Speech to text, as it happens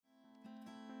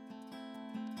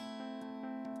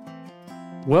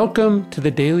Welcome to the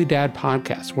Daily Dad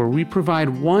Podcast, where we provide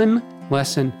one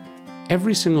lesson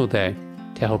every single day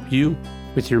to help you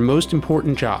with your most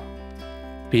important job,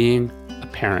 being a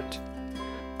parent.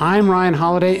 I'm Ryan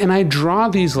Holiday, and I draw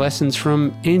these lessons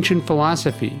from ancient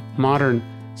philosophy, modern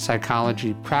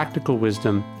psychology, practical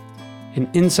wisdom, and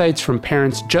insights from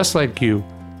parents just like you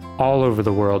all over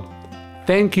the world.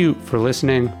 Thank you for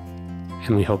listening,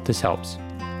 and we hope this helps.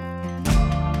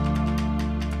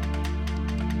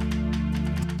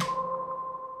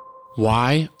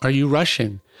 Why are you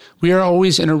rushing? We are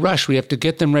always in a rush. We have to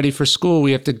get them ready for school.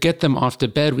 We have to get them off to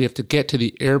bed. We have to get to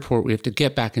the airport. We have to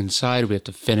get back inside. We have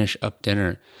to finish up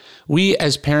dinner. We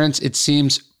as parents, it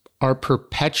seems, are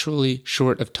perpetually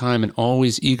short of time and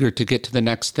always eager to get to the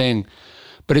next thing.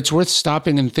 But it's worth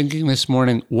stopping and thinking this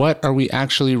morning, what are we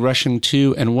actually rushing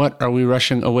to and what are we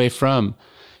rushing away from?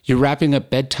 You're wrapping up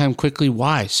bedtime quickly.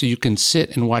 Why? So you can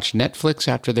sit and watch Netflix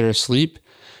after they're asleep?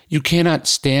 You cannot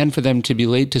stand for them to be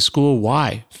late to school.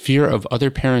 Why? Fear of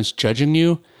other parents judging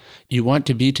you? You want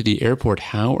to be to the airport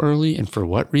how early and for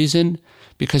what reason?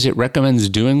 Because it recommends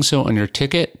doing so on your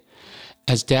ticket?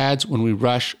 As dads, when we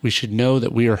rush, we should know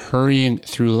that we are hurrying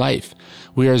through life.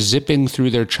 We are zipping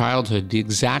through their childhood, the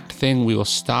exact thing we will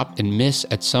stop and miss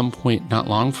at some point not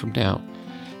long from now.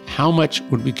 How much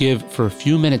would we give for a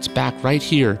few minutes back right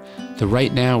here, the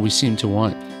right now we seem to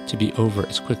want to be over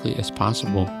as quickly as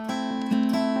possible?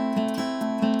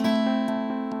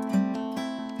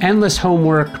 Endless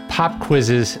homework, pop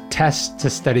quizzes, tests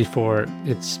to study for.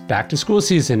 It's back to school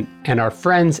season, and our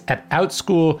friends at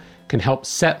OutSchool can help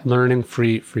set learning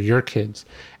free for your kids.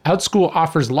 OutSchool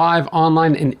offers live,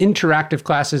 online, and interactive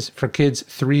classes for kids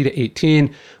 3 to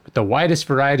 18 with the widest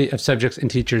variety of subjects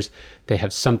and teachers. They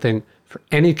have something for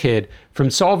any kid, from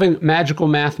solving magical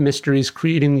math mysteries,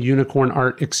 creating unicorn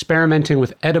art, experimenting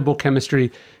with edible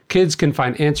chemistry. Kids can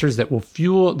find answers that will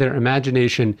fuel their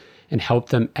imagination and help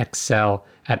them excel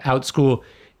at OutSchool.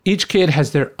 Each kid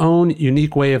has their own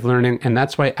unique way of learning, and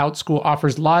that's why OutSchool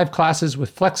offers live classes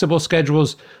with flexible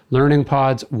schedules, learning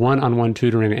pods, one-on-one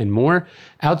tutoring, and more.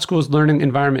 OutSchool's learning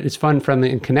environment is fun,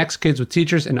 friendly, and connects kids with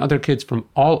teachers and other kids from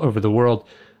all over the world.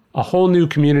 A whole new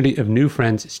community of new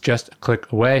friends is just a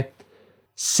click away.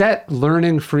 Set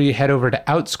learning free. Head over to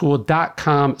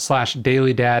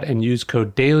outschool.com/dailydad and use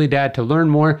code dailydad to learn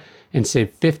more and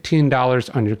save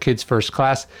 $15 on your kid's first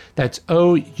class. That's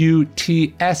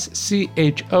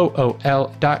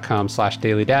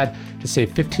outschool.com/dailydad to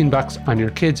save $15 on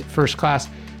your kid's first class.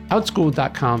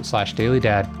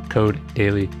 outschool.com/dailydad, code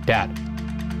dailydad.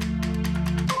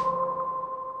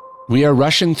 We are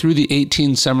rushing through the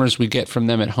 18 summers we get from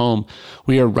them at home.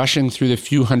 We are rushing through the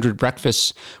few hundred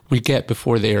breakfasts we get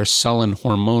before they are sullen,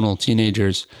 hormonal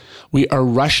teenagers. We are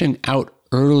rushing out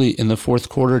early in the fourth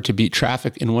quarter to beat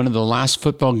traffic in one of the last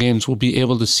football games we'll be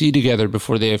able to see together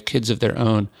before they have kids of their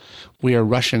own. We are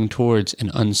rushing towards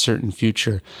an uncertain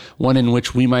future, one in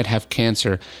which we might have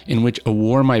cancer, in which a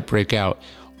war might break out,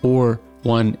 or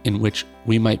one in which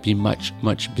we might be much,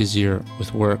 much busier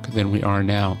with work than we are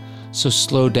now. So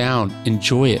slow down,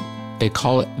 enjoy it. They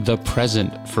call it the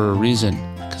present for a reason,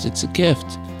 because it's a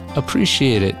gift.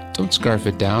 Appreciate it. Don't scarf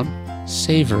it down.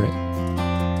 Savor it.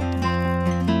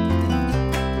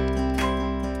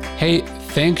 Hey,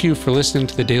 thank you for listening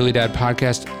to the Daily Dad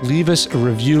Podcast. Leave us a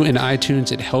review in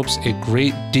iTunes. It helps a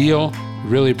great deal.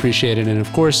 Really appreciate it. And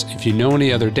of course, if you know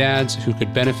any other dads who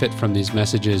could benefit from these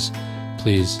messages,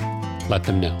 please let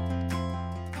them know.